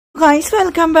Guys,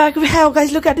 welcome back. Wow,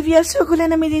 guys, look at it. We have so cool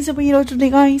and amazing superhero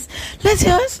today, guys. Let's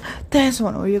hear. There's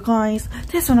one over here, guys.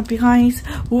 There's one up here, guys.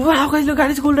 Wow, guys, look at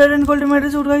this cool red and golden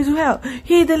metal suit, guys. Wow,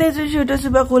 he the laser shooter,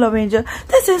 super cool Avenger.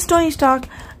 This is Tony Stark,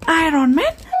 Iron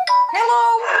Man.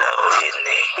 Hello,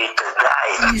 little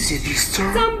guy. Easy,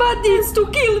 Mister. Somebody needs to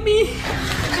kill me.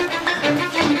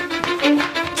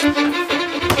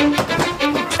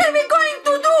 What are we going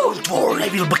to do? Don't worry, I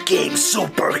will become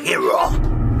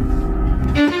superhero.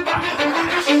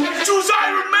 Choose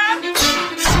Iron Man.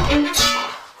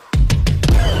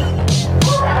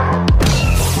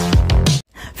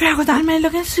 Wow, that man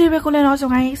looking super cool and awesome,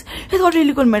 guys. He's got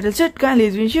really cool metal set, guy,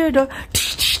 laser shooter.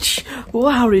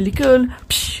 Wow, really cool.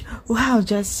 Wow,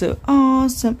 just so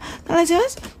awesome. Now let's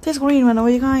just this green one over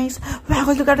here, guys. Wow,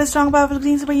 guys, look at the strong, powerful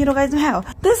green superhero, guys. Wow,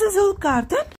 this is Hulk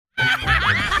cartoon.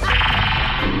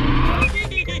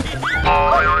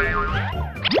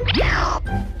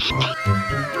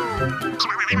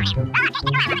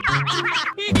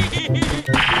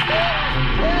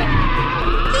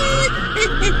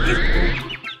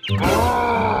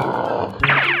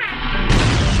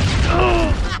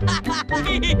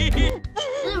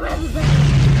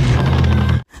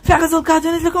 Flaggers Hulk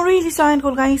cartoon is looking really strong and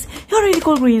cool, guys. You're really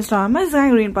cool green star. My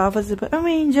green powerful super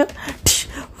Avenger.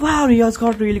 Wow, Rio's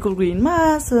got really cool green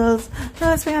muscles.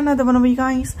 Let's pick another one over you,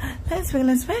 guys. Let's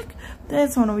pick.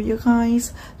 There's one over you,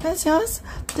 guys. Let's just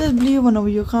this blue one over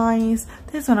you, guys.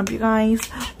 This one up you, guys.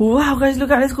 Wow, guys, look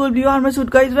at his cool blue armor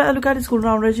suit, guys. Well, look at his cool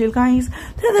round shield, guys.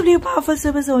 There's the blue powerful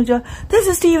super soldier. This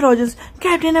is Steve Rogers,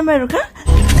 Captain America.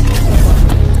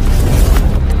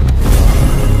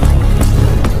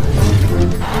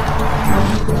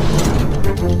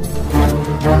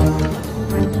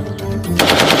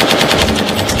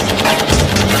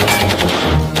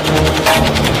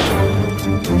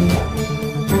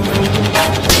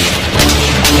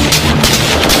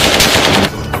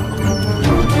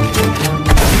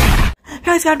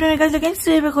 Guys, Captain America is looking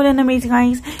super cool and amazing,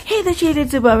 guys. Hey, the shielded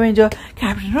super Avenger,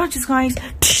 Captain Rogers, guys.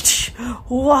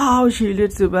 Wow,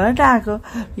 shielded super attacker.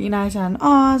 Really nice and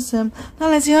awesome. Now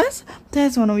let's hear this.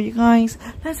 There's one of you, guys.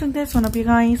 Let's pick this one up, you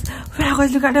guys. Wow,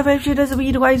 guys, look at the web shooter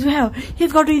superhero, guys. Wow,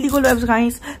 he's got really cool webs,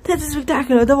 guys. This is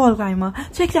Spectacular, the wall climber.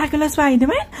 Spectacular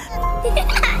Spider-Man.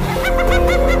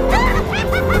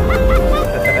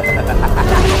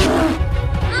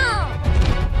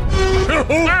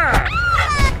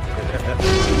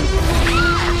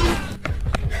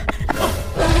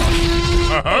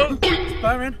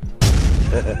 Spider-Man.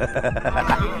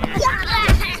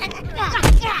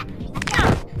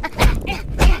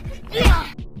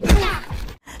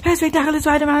 Hey, Spectacular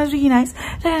Spider-Man is really nice.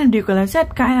 Let him do color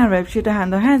set, kind of web shooter,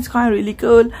 hand the hands, kind of really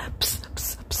cool.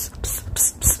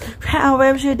 How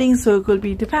web shooting so cool,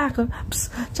 Peter Parker.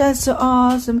 Just so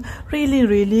awesome. Really,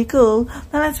 really cool.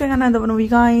 Now let's pick another one of you,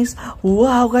 guys.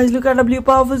 Wow, guys, look at the blue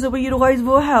powerful superhero, guys.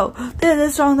 Wow, this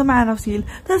is strong, the Man of Steel.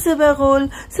 The super cool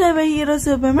superhero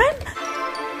Superman.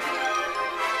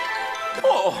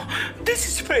 Oh, this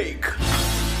is fake.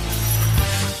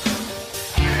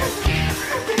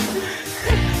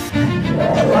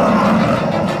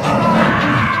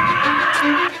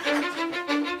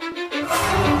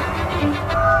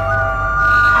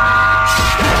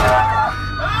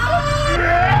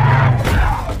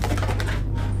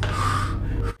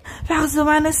 Wow, the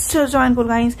Man is so and cool,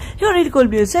 guys. You're really cool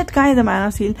blue set, guy, the Man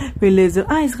of Steel with laser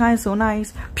eyes, guys. So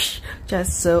nice.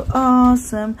 Just so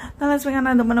awesome. Now let's pick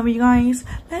another one of you, guys.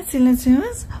 Let's see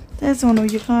this. There's one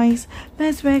of you, guys.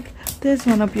 Let's pick this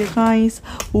one up, you guys.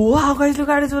 Wow, guys, look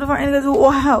at this beautiful and guys.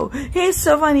 Wow, he's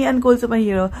so funny and cool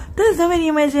superhero. This is a very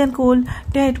amazing and cool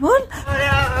Deadpool.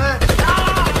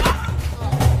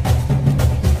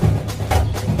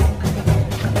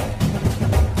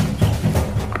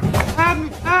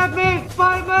 Help me,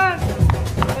 Spider-Man!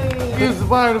 He's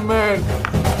Spider-Man.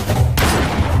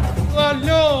 Oh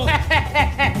no!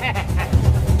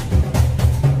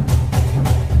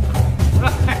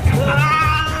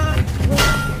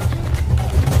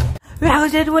 Wow,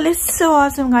 Deadpool is so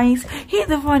awesome, guys. He's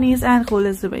the funniest and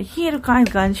coolest superhero, guys.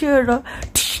 Gun shooter.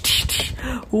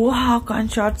 Wow,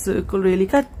 gunshot circle, really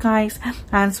cut, guys.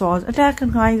 And swords attacker,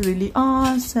 guys. Really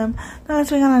awesome. Now let's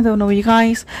pick another one over you,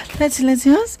 guys. Let's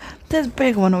use this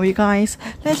big one over you, guys.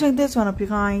 Let's pick this one up, you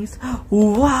guys.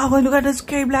 Wow, look at this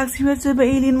scary black super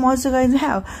alien monster, guys.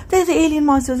 How? There's the alien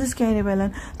monster, the scary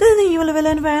villain. There's the evil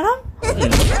villain, Venom.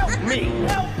 Help me!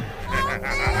 Help!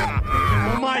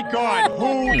 Oh my God!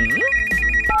 Who?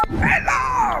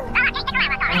 Hello!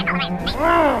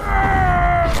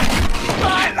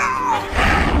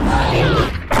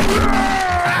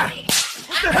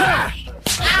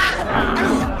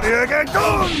 Here I go!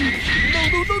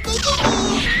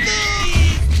 No!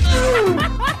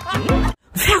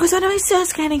 This one is so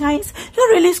scary, guys. You're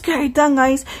really scared, then,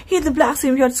 guys. He's the black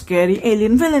symbiote scary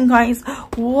alien villain, guys.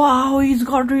 Wow, he's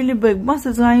got really big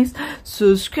muscles, guys.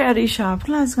 So scary, sharp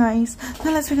claws, guys.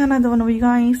 Now let's pick another one of you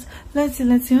guys. Let's see.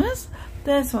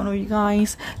 There's one of you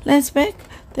guys. Let's pick.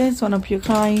 There's one of you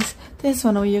guys. There's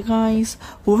one of you guys.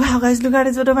 Wow, guys, look at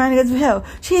this what Avengers we have.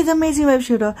 She's an amazing web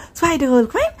shooter. Spider-Girl,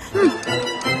 Queen.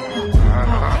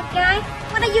 Guy,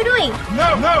 what are you doing?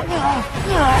 No!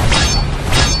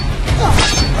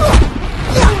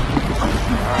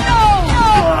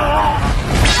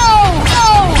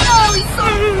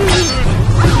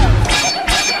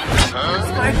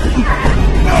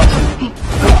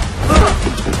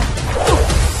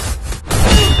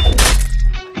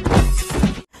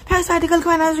 Spider-Girl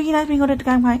Queen has really nice being on it,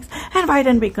 guys. And white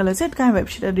and pink colors. It kind of web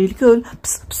shooter, really cool.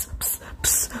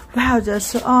 Wow, just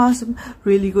so awesome.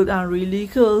 Really good and really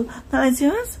cool. Now let's see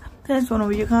us. There's one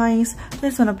of you guys.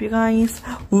 There's one of you guys.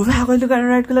 Wow, look at the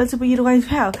red color superhero, guys.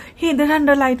 Wow. Hey, the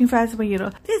thunder lightning fast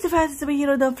superhero. There's the fast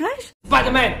superhero, the Flash.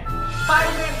 Spider-Man!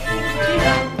 Spider-Man!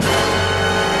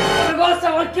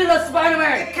 Someone kill us,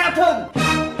 Spider-Man! Captain!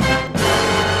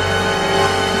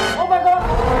 Oh my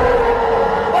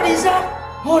god! What is that?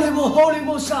 Holy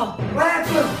motion! What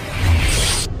happened?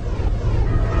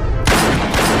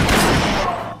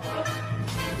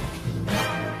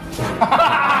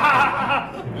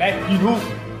 Let you know.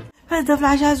 Well, the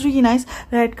Flash has really nice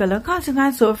red color costume,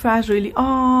 guys. So fast, really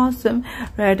awesome.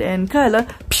 Red in color.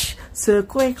 Psh, so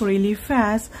quick, really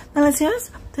fast. Now let's see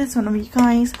us. There's one of you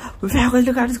guys. Wow, guys,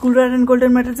 look at this cool red and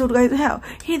golden metal suit, guys. Wow,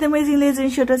 he's the amazing laser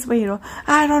shooter superhero.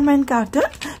 IRONMAN character.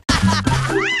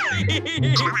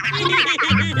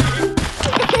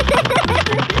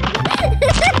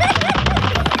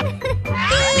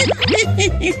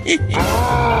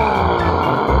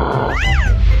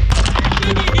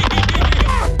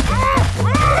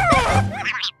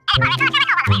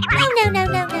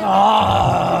 No.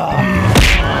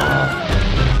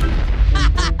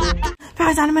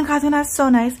 Guys, Animal cartoon has so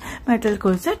nice metal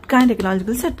cool set, kind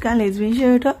technological set, kind lesbian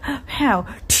shooter. Wow,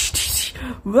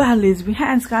 wow, lesbian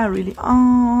hands, guy, really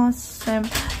awesome.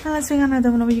 Now let's pick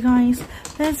another one of you guys.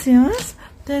 Let's see us.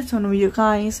 There's one of you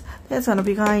guys. There's one of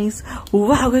you guys.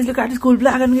 Wow, guys, look at this cool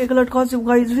black and gray colored costume,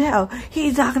 guys. Wow,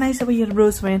 he's Dark Knight superhero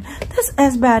Bruce Wayne. This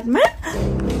is Batman.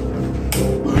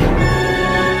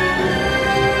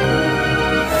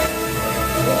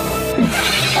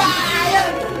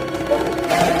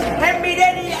 Help me,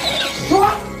 Daddy!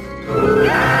 What?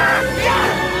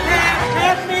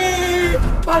 Help me!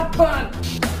 Batman!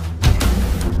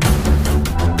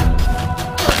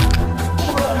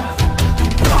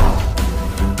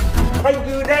 Thank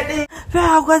you, Daddy!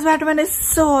 Wow, guys, Batman is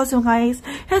so awesome, guys.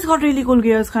 He's got really cool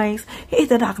gears, guys. He's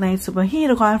the Dark Knight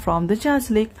superhero guy from the Justice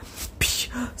League.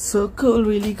 So cool,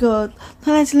 really good.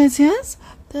 Now let's see us.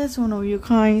 There's one of you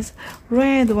guys.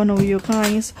 Red one of you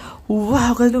guys.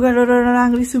 Wow, guys, look at the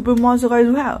angry super monster, guys.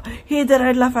 Wow, he's the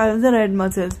red laugh fire, the red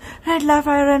muscles. Red laugh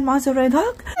fire, red monster, red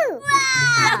Hulk.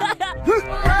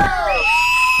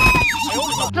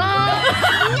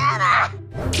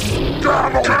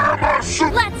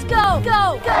 Let's go!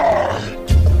 Go!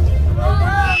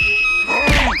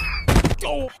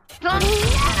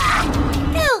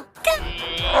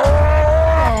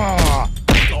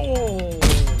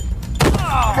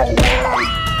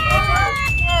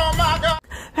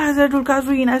 Red Hulk has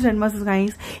really nice red muscles,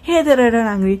 guys. Hey, the red and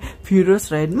angry,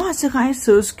 furious red monster, guys.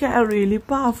 So scary, really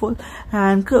powerful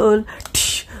and cool.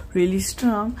 Really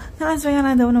strong. Now let's pick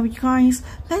another one of you guys.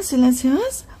 Let's see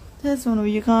us. There's one of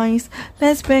you guys.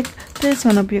 Let's pick this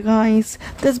one of you guys.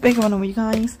 Let's pick one of you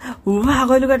guys. Wow,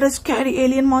 guys, look at the scary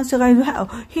alien monster, guys. Wow,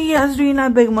 he has really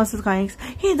nice big muscles, guys.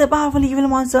 He's the powerful evil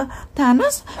monster,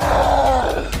 Thanos.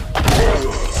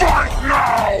 Fight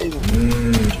now!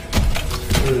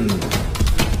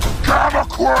 Gamma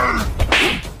Queen!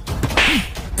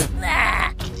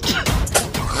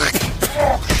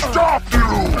 Stop you!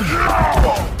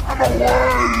 I'm away!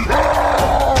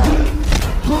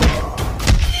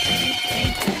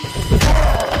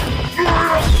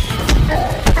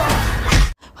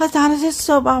 Because Thanos is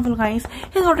so powerful, guys.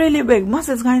 He's got really big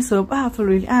muscles, guys. So powerful,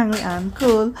 really angry and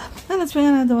cool. Now let's bring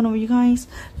another one of you guys.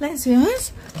 Let's see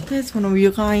us. There's one of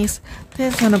you guys.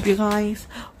 There's one of you guys.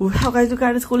 Wow, guys, look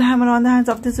at this cool hammer on the hands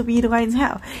of the superhero, guys.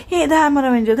 How? Hey, the Hammer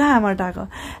Avenger, the Hammer Attacker.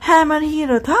 Hammer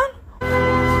Hero, Thor.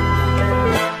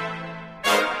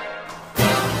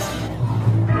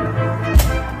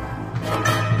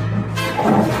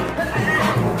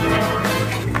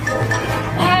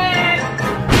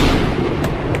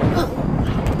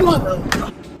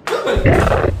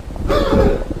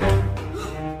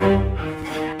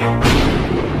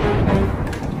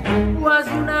 Was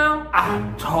you now?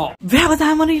 Top. We have a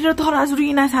hammer here. Thor has a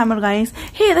really nice hammer, guys.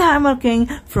 Hey, the Hammer King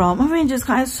from Avengers,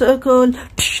 guys. Circle.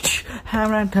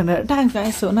 Hammer and thunder attacks,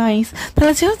 guys. So nice. Then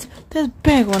let's use this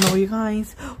big one over you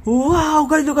guys. Wow,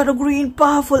 guys, look at the green,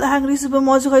 powerful, angry super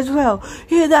monster, guys. Wow.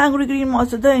 Here, the angry green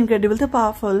monster, the incredible, the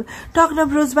powerful. Talking about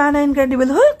Bruce Banner, Incredible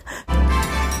Hulk.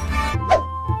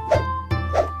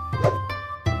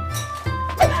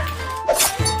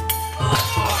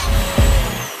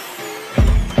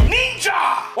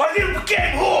 Why did you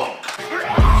get hooked?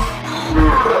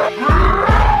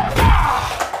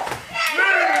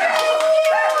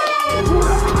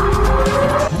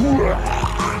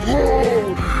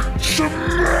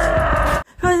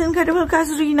 Incredible, guys,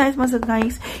 really nice muscle,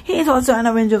 guys. He is also an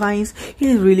Avenger, guys.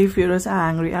 He is really furious,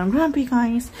 angry, and grumpy,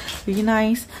 guys. Really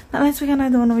nice. Now let's pick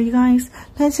another one over you guys.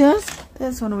 Let's use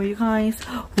this one over you guys.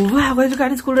 Wow, guys, look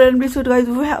at his cool red and blue suit, guys.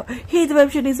 Wow, he is the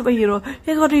web shooting superhero.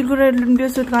 He's got real good red and blue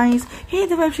suit, guys. He is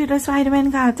the web shooter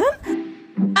Spider-Man Captain.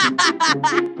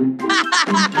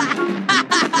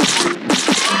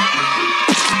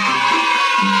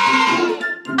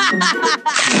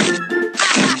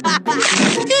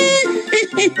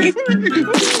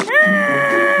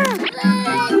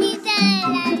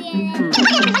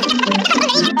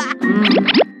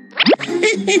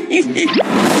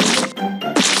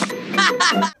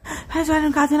 Guys,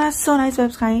 Spider-Man Captain has so nice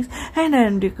webs, guys, and I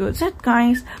do good set,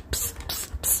 guys.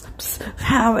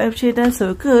 How web shader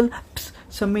so cool.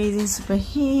 So amazing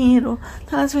superhero.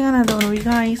 Let's make another one of you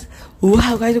guys.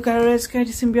 Wow, guys, look at a red scary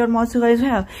symbiote monster, guys.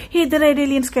 Wow, he's the red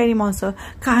alien scary monster.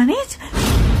 Carnage.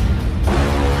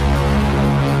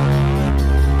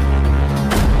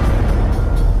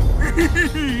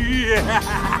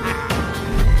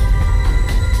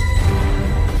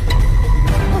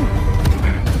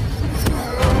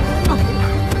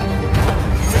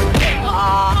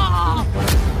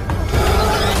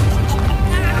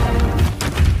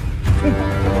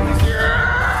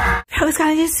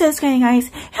 Carnage is so scary,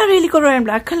 guys. A really cool red and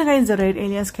black color, guys. The red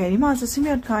alien scary monster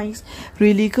symbiote, guys.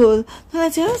 Really cool.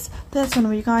 Let's use this one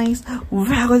of you guys.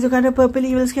 Wow, guys, look at a purple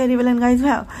evil scary villain, guys.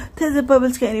 Wow, there's a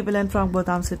purple scary villain from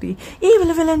Gotham City.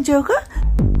 Evil villain Joker.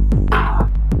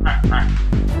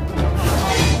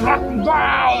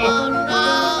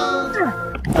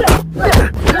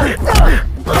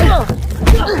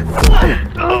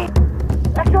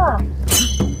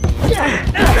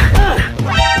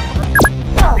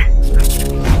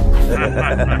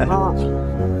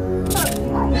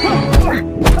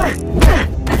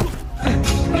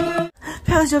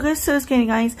 Joker is so scary,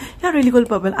 guys. You're really cool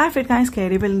purple outfit, guys.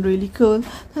 Scary villain, really cool.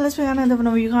 Now let's pick another one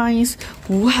of you guys.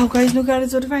 Wow, guys, look at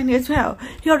it, so defined as well.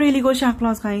 You're really cool sharp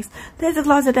claws, guys. There's a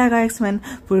claws attack, X-Men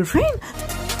Wolverine.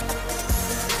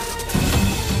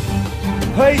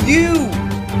 Hey, you!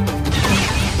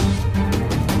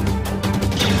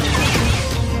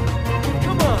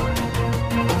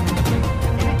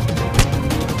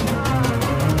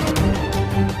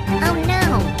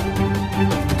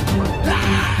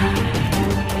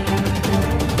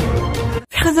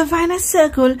 The finest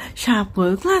circle, sharp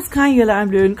cool, glass sky, yellow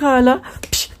and blue in color.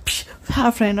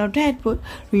 Our friend of Deadpool,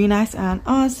 really nice and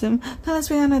awesome. Now let's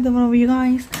pick another one of you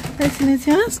guys. Let's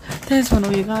use this one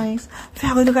of you guys.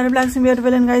 Wow, look at a black symbiote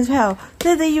villain, guys. Wow,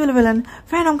 there's the evil villain,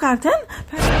 Venom Captain.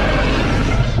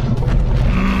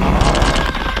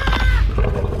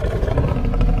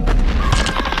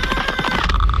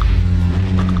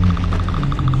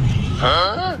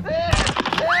 Huh?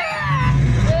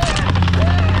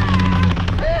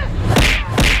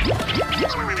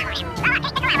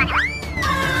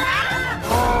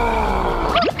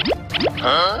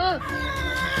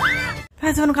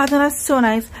 Venom Captain is so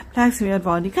nice. Black symbiote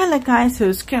body color, guys.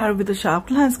 So scary with the sharp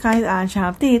claws, guys, and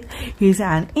sharp teeth. He's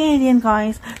an alien,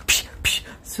 guys.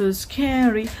 So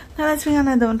scary. Now let's bring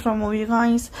another one from over you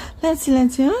guys. Let's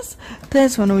use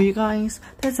this one over you guys.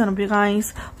 This one over you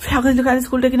guys. Wow, guys, look at this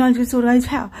cool technology suit, guys.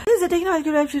 Wow, this is the technology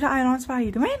website Iron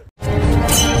Spider-Man.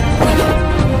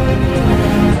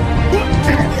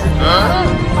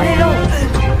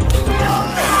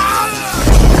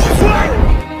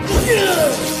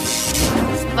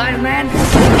 Spider-Man.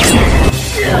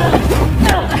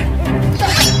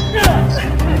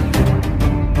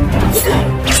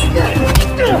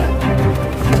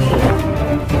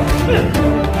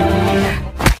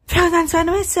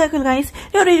 Spider-Man circle, guys.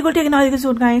 You're really good technological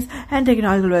suit, guys, and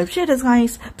technological web shaders,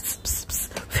 guys.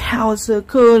 Wow, so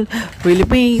cool. Really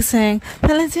amazing.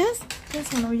 Now let's use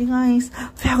this one of you guys.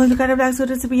 Wow, look at a black suit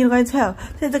recipe, guys. Wow,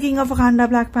 there's the king of Wakanda,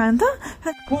 Black Panther.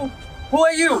 Who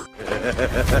are you?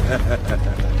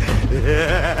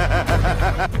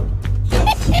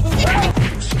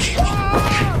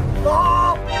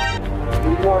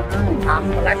 ท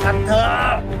ำอะไรกันเถอะ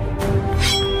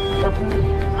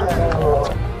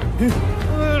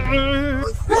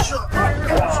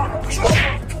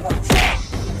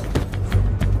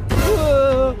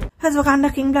As Wakanda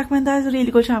King Black Panther is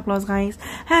really cool sharp claws, guys.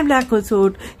 And Black Cool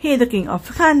Suit. He the king of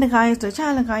Wakanda, guys. The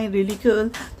T'Challa guy, really cool.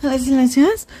 Let's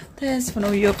this one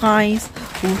over you guys.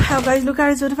 Wow, guys, look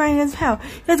at it, so fine as hell.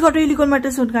 It's got really cool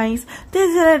metal suit, guys. This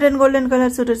is a red and golden color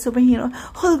suited superhero,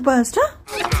 Hulkbuster.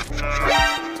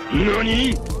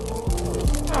 NANI?!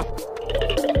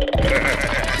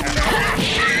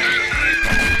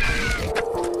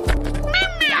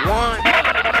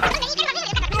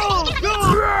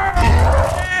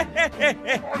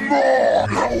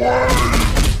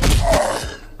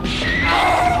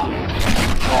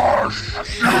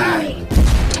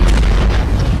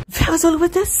 So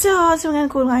with this so awesome and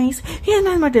cool, guys. Here's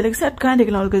my metallic set, kind of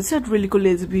technological set, really cool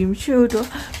laser beam shooter.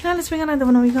 Now let's bring another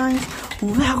one of you guys.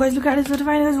 Wow, guys, look at it, so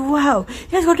fine, guys. Wow,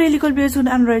 he's got really cool beard suit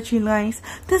and red shield, guys.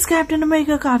 This Captain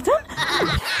America cartoon.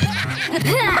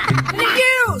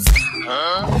 News!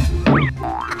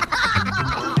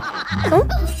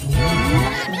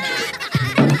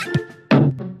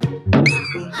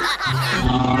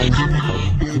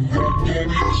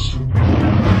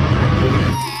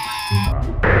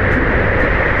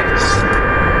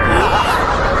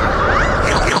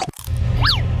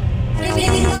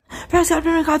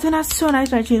 Captain America cartoon has so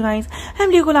nice red shield, guys.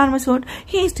 And blue cool armor suit.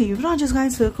 He's Steve Rogers,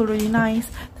 guys. So cool, really nice.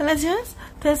 The legends.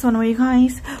 This one way,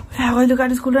 guys. Wow, guys, look at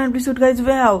this cool red suit, guys.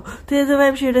 Wow, there's a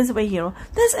web shooter superhero.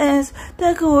 This is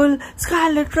the cool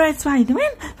Scarlet Red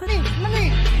Spider-Man.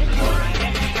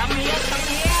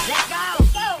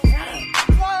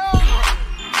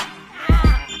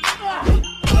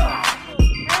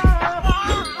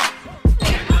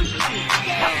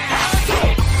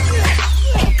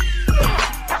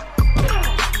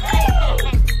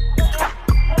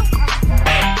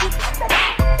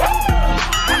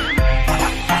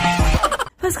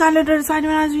 Scarlet Red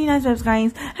Spider-Man has really nice webs,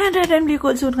 guys. And red and blue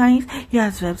cool suit, guys. He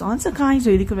has webs on, so guys,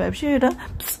 really cool web shooter.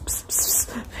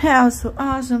 Yeah, so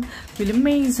awesome. Really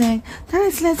amazing. Then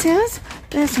let's use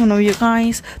this one of you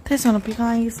guys. This one of you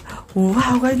guys.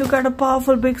 Wow, guys, look at the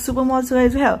powerful big super monster,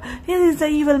 guys. Wow, here is the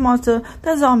evil monster,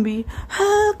 the zombie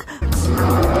Hulk.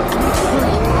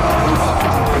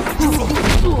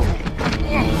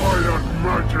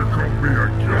 Magic on me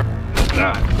again.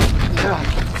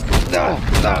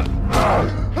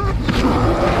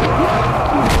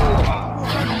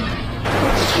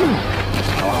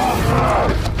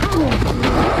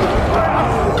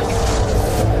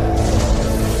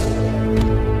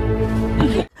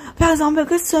 Zombie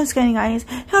is so scary, guys.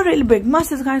 How really big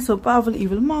monsters, guys. So powerful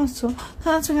evil monster.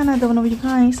 So let's bring another one of you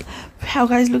guys. Wow,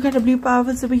 guys, look at the blue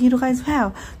powerful superhero, guys.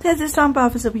 Wow, there's this strong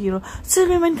powerful superhero,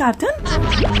 Superman cartoon.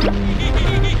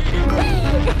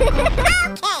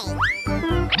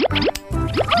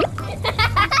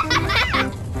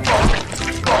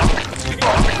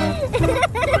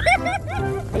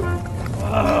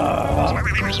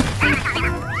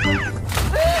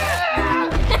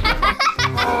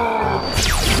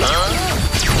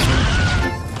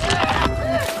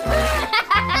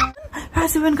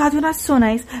 Superman cartoon is so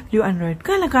nice. Blue and red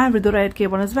color guy with the red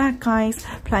cape on his back, guys.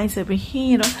 Flying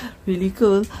superhero. Really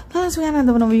cool. Let's bring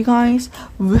another one of you guys.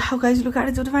 Wow, guys, look at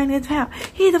it. So to find it. Wow.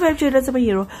 He's the web shooter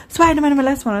superhero. Spider-Man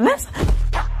MLS more or less.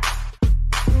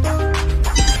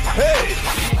 Hey!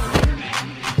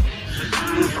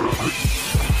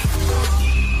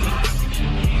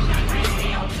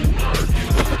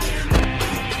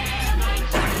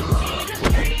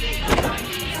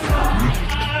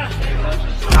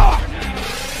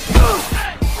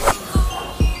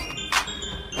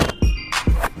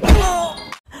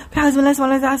 As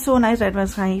well as that so nice red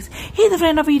was, guys. He's the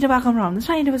friend of Peter Parker from the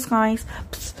side of his, guys.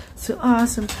 So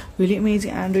awesome, really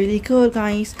amazing and really cool,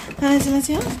 guys. That's one of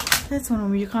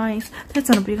you guys. That's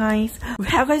one of you guys.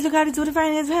 Wow, guys, look at it, so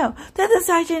fine as well. That's the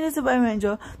side chain is the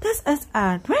Avenger. This is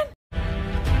Ant-Man.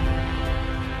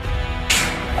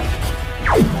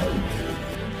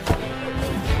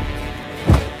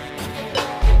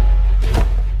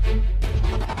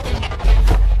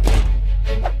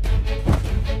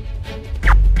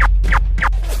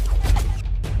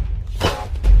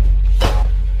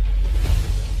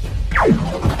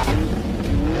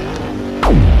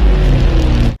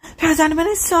 Ant-Man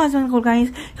is so awesome, cool, guys.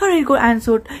 He's really cool and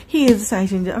suit. He is the side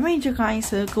changer Avenger, guys.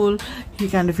 So cool. He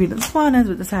can defeat the spawners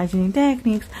with the side changing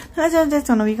techniques. That's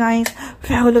one of you guys.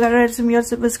 Wow, look at it. Some your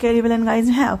super scary villain, guys.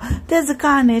 How? There's the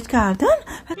Carnage cartoon.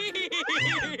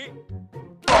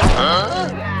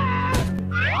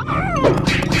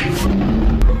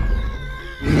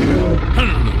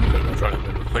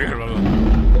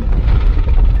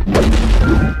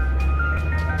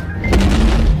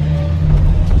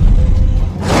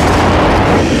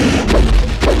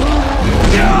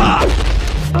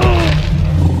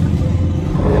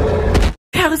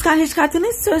 this cartoon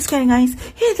is so scary, guys.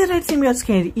 Here's the red symbiote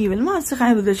scary evil monster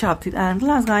guy with the sharp teeth and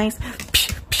glass, guys.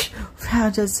 Wow,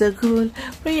 just so cool.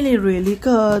 Really, really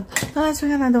good. Now let's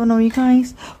pick another one of you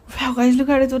guys. Wow, guys, look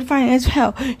at it with flying as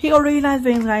well. He got really nice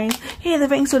wings, guys. Here the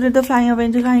wings, so did the flying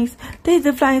Avenger, guys. This is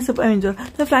the flying super Avenger,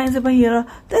 the flying superhero.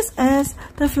 This is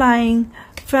the flying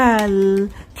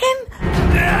Falcon.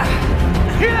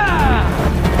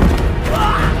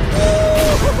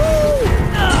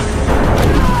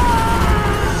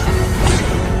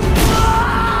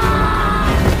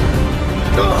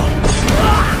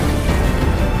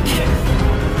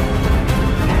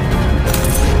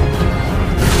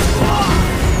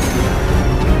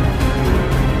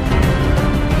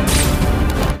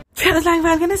 The flying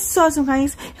Falcon is so awesome,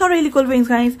 guys. He got really cool wings,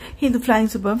 guys. He's the flying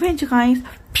super Avenger, guys.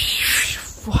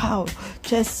 Wow,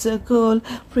 just so cool.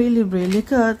 Really, really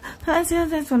good. Now let's see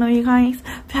this one of you guys.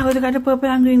 Wow, look at the purple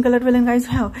and green colored villain, guys.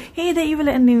 Wow, hey, the evil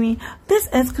enemy. This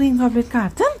is Green Goblin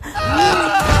cartoon.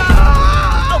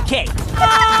 Okay.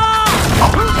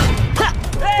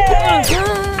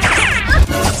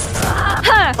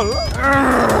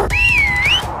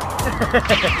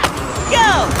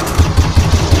 Go!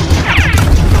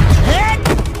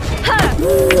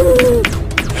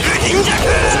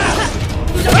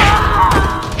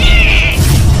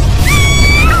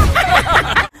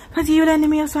 The evil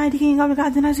enemy of Spidey King of the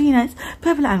Garden has seen us.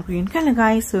 Purple and green color,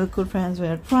 guys. So cool friends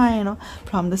were trying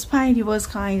from the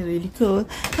Spideyverse, guys. Really cool.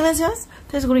 And let's just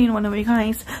this green one away,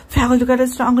 guys. Wow, look at the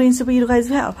strong green superhero, guys.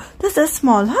 Wow, this is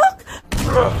Small Hulk.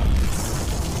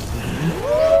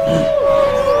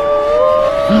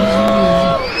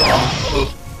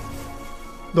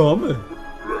 Dame.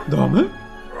 Dame.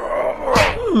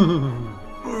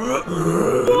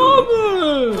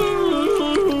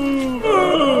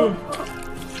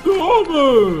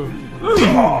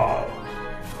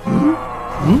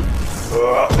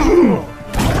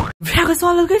 Because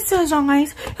all of this so strong,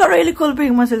 guys. You're really cool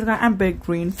big muscles, guys, and big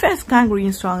green fast guy,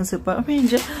 green strong super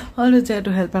Avenger, always there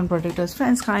to help and protect us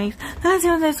friends, guys.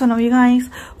 That's one of you guys.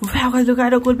 Wow, guys, look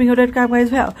at the cool big red cap,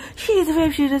 guys. Wow, she is a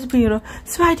web series superhero,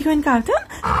 Spidey Queen cartoon.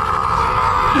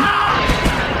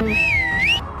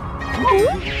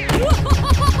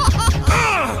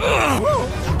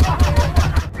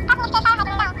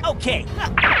 Okay.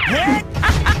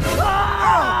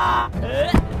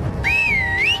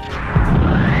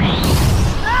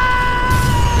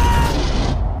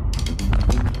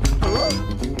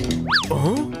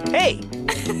 Hey!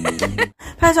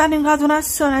 First one cartoon is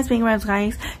so nice being webs,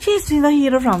 guys. She's the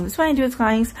hero from the Spideyverse,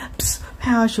 guys.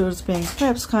 How shoots being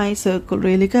webs, guys. So cool,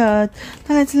 really good.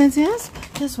 Now let's yes.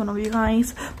 This one of you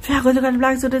guys. Look at the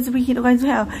black suit as a hero, guys.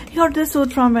 Wow, he got this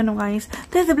suit from Venom, guys.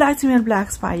 There's the black female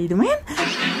black Spider-Man.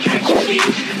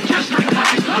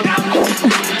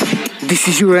 This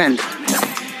is your end.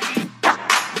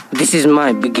 This is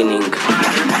my beginning.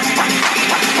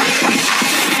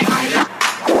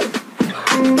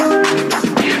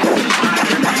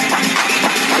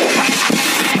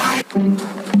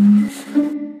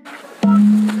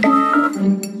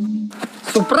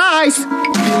 Surprise!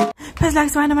 First, like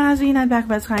Spider-Man has been at black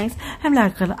vest, guys, and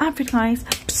black color outfit, guys.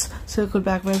 Circle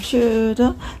black web shirt.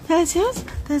 That's yes.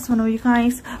 That's one of you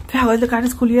guys. Wow, look at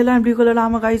his cool yellow and blue color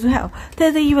armor, guys. Wow,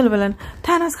 there's the evil villain,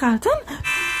 Thanos cartoon.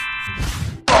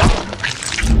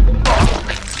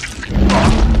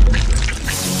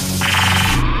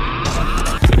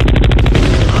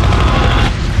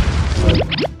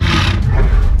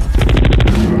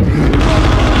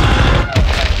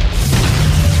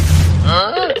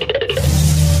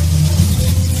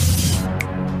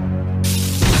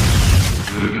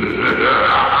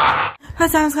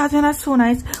 Thanos cartoon is so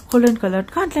nice, golden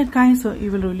colored content, guys. So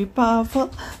evil, really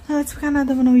powerful. Now let's pick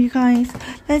another one of you guys.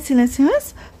 Let's see.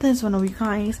 There's one of you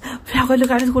guys. Wow, look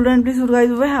at his golden and blue suit, guys.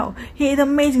 Wow, he is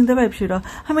amazing. The web shooter,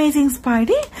 amazing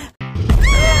Spidey.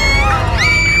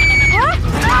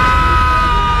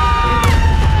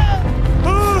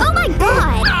 Oh my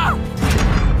god!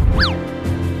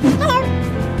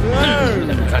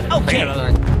 Okay.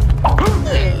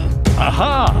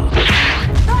 Aha!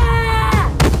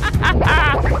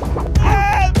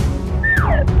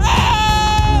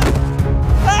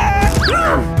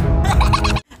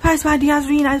 First Spidey has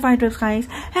really nice white dress, guys,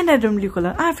 and red and blue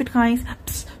color outfit, guys.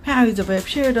 How is the web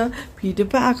shooter? Peter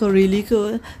Parker, really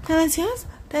cool. Then yes,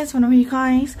 that's one of you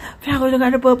guys. Wow, look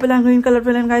at the purple and green color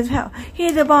villain, guys. Wow,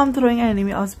 he's the bomb throwing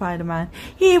enemy of Spider-Man.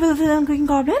 He will villain Green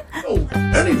Goblin. Oh,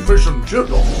 any fish and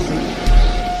chips.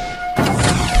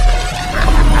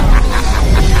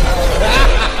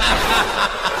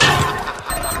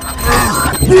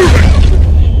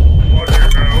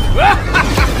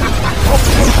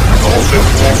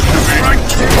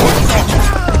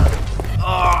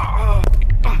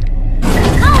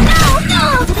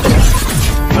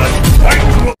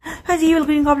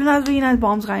 Goblin has really nice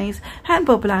bombs, guys. And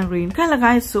purple and green color,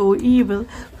 guys. So evil.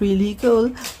 Really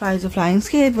cool. Rides a flying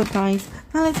skateboard, guys.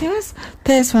 Now let's hear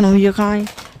this one over here,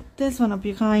 guys. This one up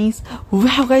here, guys.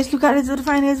 Wow, guys, look at it. So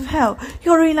fine as well.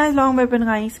 Your really nice long weapon,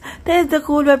 guys. There's the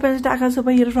cool weapon attacker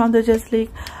superhero from the Justice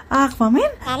League. Aquaman.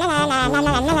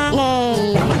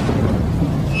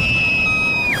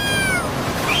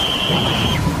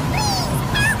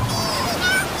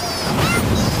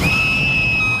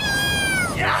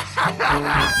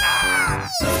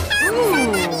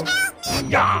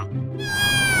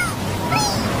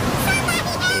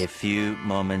 A few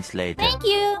moments later. Thank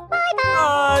you.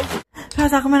 Bye-bye.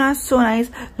 Guys, Aquaman has so nice,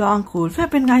 long, cool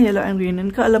weapon, guys. Yellow and green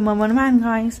in color. Man,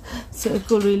 guys. So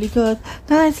cool, really good.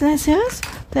 Now let's hear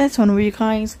that's one of you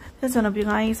guys. That's one of you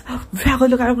guys. Wow,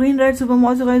 look at a green red super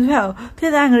monster, guys. Wow,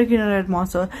 there's angry green red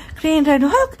monster. Green red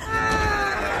Hulk.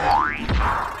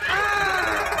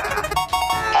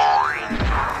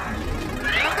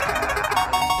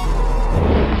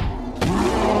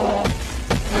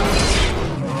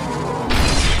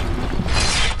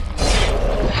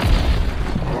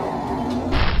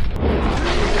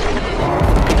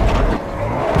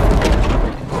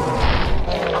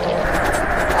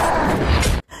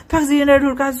 The red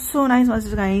Hulk has so nice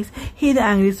monsters, guys. He's the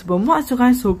angry super monster,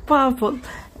 guys. So powerful,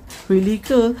 really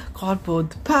cool. Got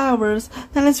both powers.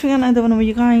 Now let's pick another one of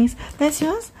you guys. That's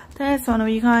yours. That's one of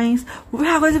you guys.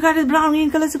 Wow, guys, look at his brown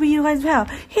green color superhero, guys. Wow,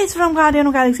 he's from Guardian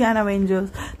of Galaxy and Avengers.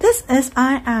 This is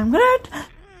I Am Groot.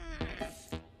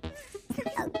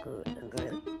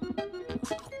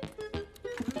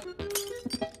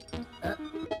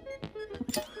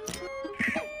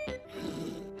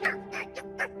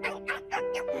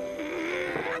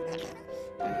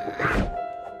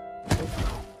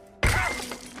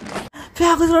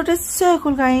 His Groot is so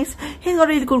cool, guys. He's got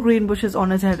really cool green bushes on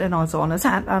his head and also on his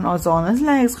hand and also on his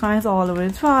legs, guys, all over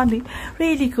his body.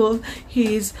 Really cool.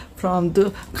 He's from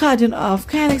the Guardian of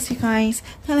Galaxy, guys.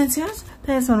 Now let's see us.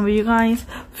 There's one of you guys.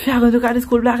 We are going to look at his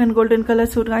cool black and golden color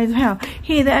suit, guys. Wow.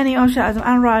 He's the enemy of Shazam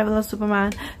and rival of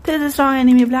Superman. There's a strong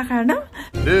enemy, Black Adam.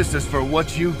 This is for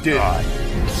what you did.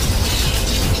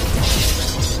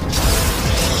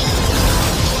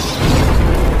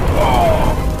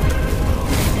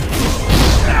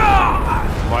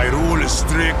 My rule is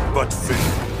strict but fair.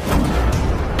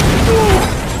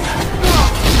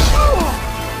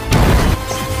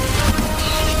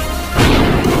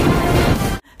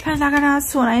 Like has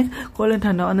so nice golden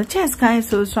thunder on the chest, guys.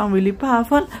 So strong, really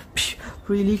powerful. Psh,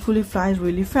 really cool. He flies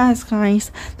really fast,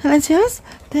 guys. Now let's just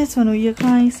that's one of you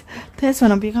guys. That's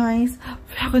one of you guys.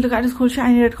 Look at this cool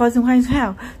shiny red costume, guys.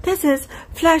 Wow, this is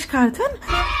Flash Cartoon.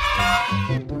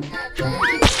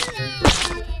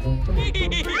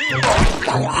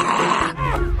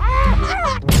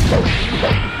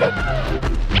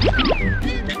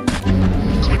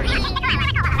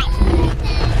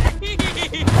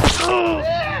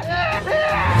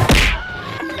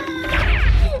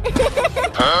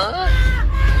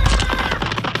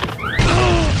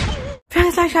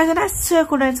 Flash has a nice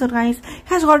circle red suit, guys. He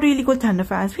has got really good thunder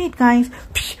fast feet, guys.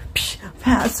 Psh, psh,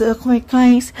 fast, so quick,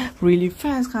 guys. Really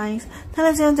fast, guys. Now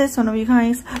let's see this one of you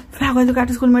guys. Wow, guys, look at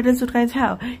his cool metal suit, guys.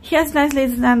 How he has nice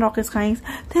lasers and rockets, guys.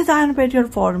 This is the Iron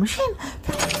Patriot War Machine.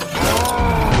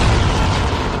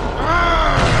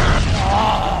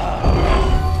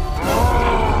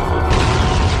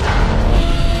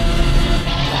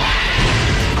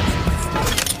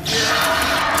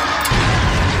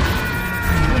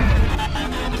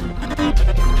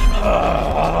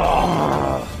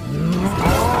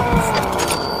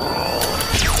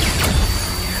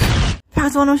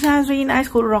 One of has really nice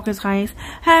cool rockets, guys,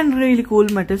 and really cool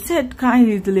metal set, guys.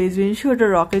 Is the laser shooter,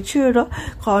 rocket shooter,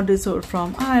 got this sword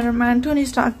from Iron Man, Tony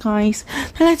Stark, guys.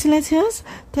 Now let's hear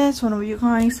that's one of you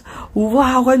guys.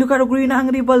 Wow, guys, look at a green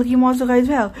angry bulky monster, guys.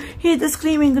 Well, he's the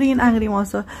screaming green angry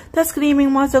monster, the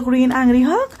screaming monster green angry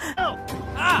Hulk. You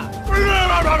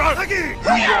not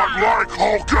like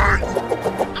hulking?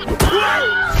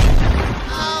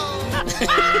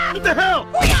 What the hell?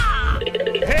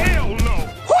 Hell no!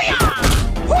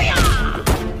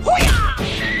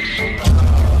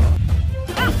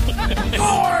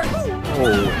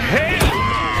 Oh, hell!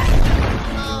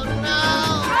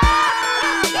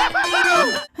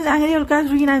 His angry Hulk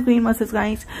has really nice green muscles,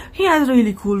 guys. He has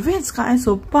really cool wings, guys.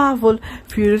 So powerful,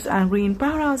 furious, and green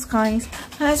powerhouse, guys.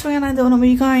 Now let's bring another one of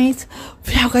you guys.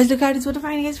 Wow, guys, look at this. What a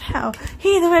fine, guys. Wow,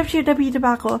 he's the web shooter Peter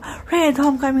Parker, Red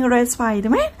Homecoming, Red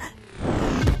Spider-Man.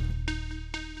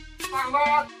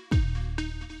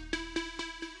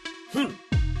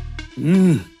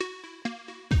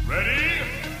 Ready?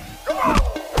 Come on!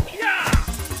 Yeah!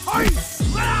 Ice!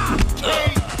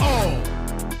 Oh!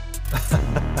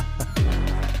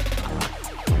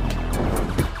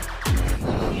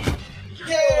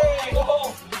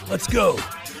 go.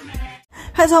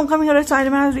 Has homecoming here at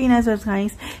Spider-Man as really nice webs,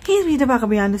 guys. He's Peter Parker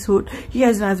behind his hood. He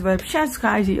has a nice web shoots,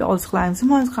 guys. He also climbs the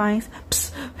walls, guys.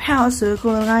 Psst, how so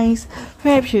cool, guys.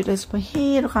 Web shooters for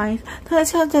here, guys.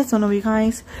 That's one of you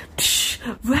guys.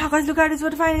 Wow, guys, look at this.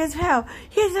 What a fine guys have.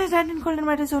 Here's nice red and golden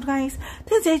metal sword, guys.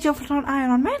 This is Age of Ultron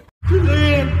Iron Man.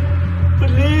 Please,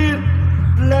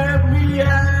 let me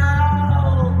out.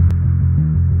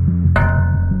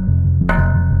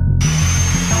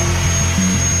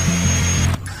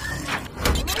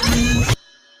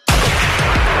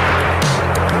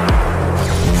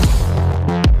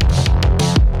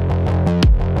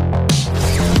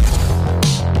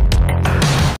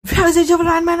 Age of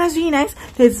Iron Man is really nice.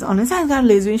 This on his hands got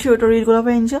lazy shoot to real cool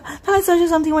Avenger. So let's search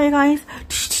something for you guys.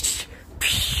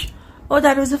 Oh,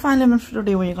 that was the final limit for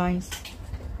today for you guys.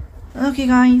 Okay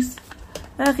guys.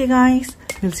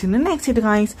 We'll see you in the next video,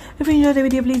 guys. If you enjoyed the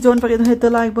video, please don't forget to hit the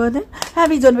like button.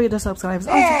 And please don't forget to subscribe also,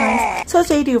 guys. So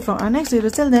stay tuned for our next video.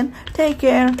 Till then, take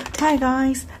care. Bye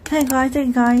guys. Thank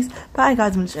you guys. Bye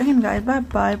guys. Again guys. Bye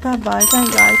bye. Thank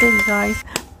you guys.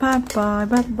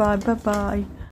 Bye bye.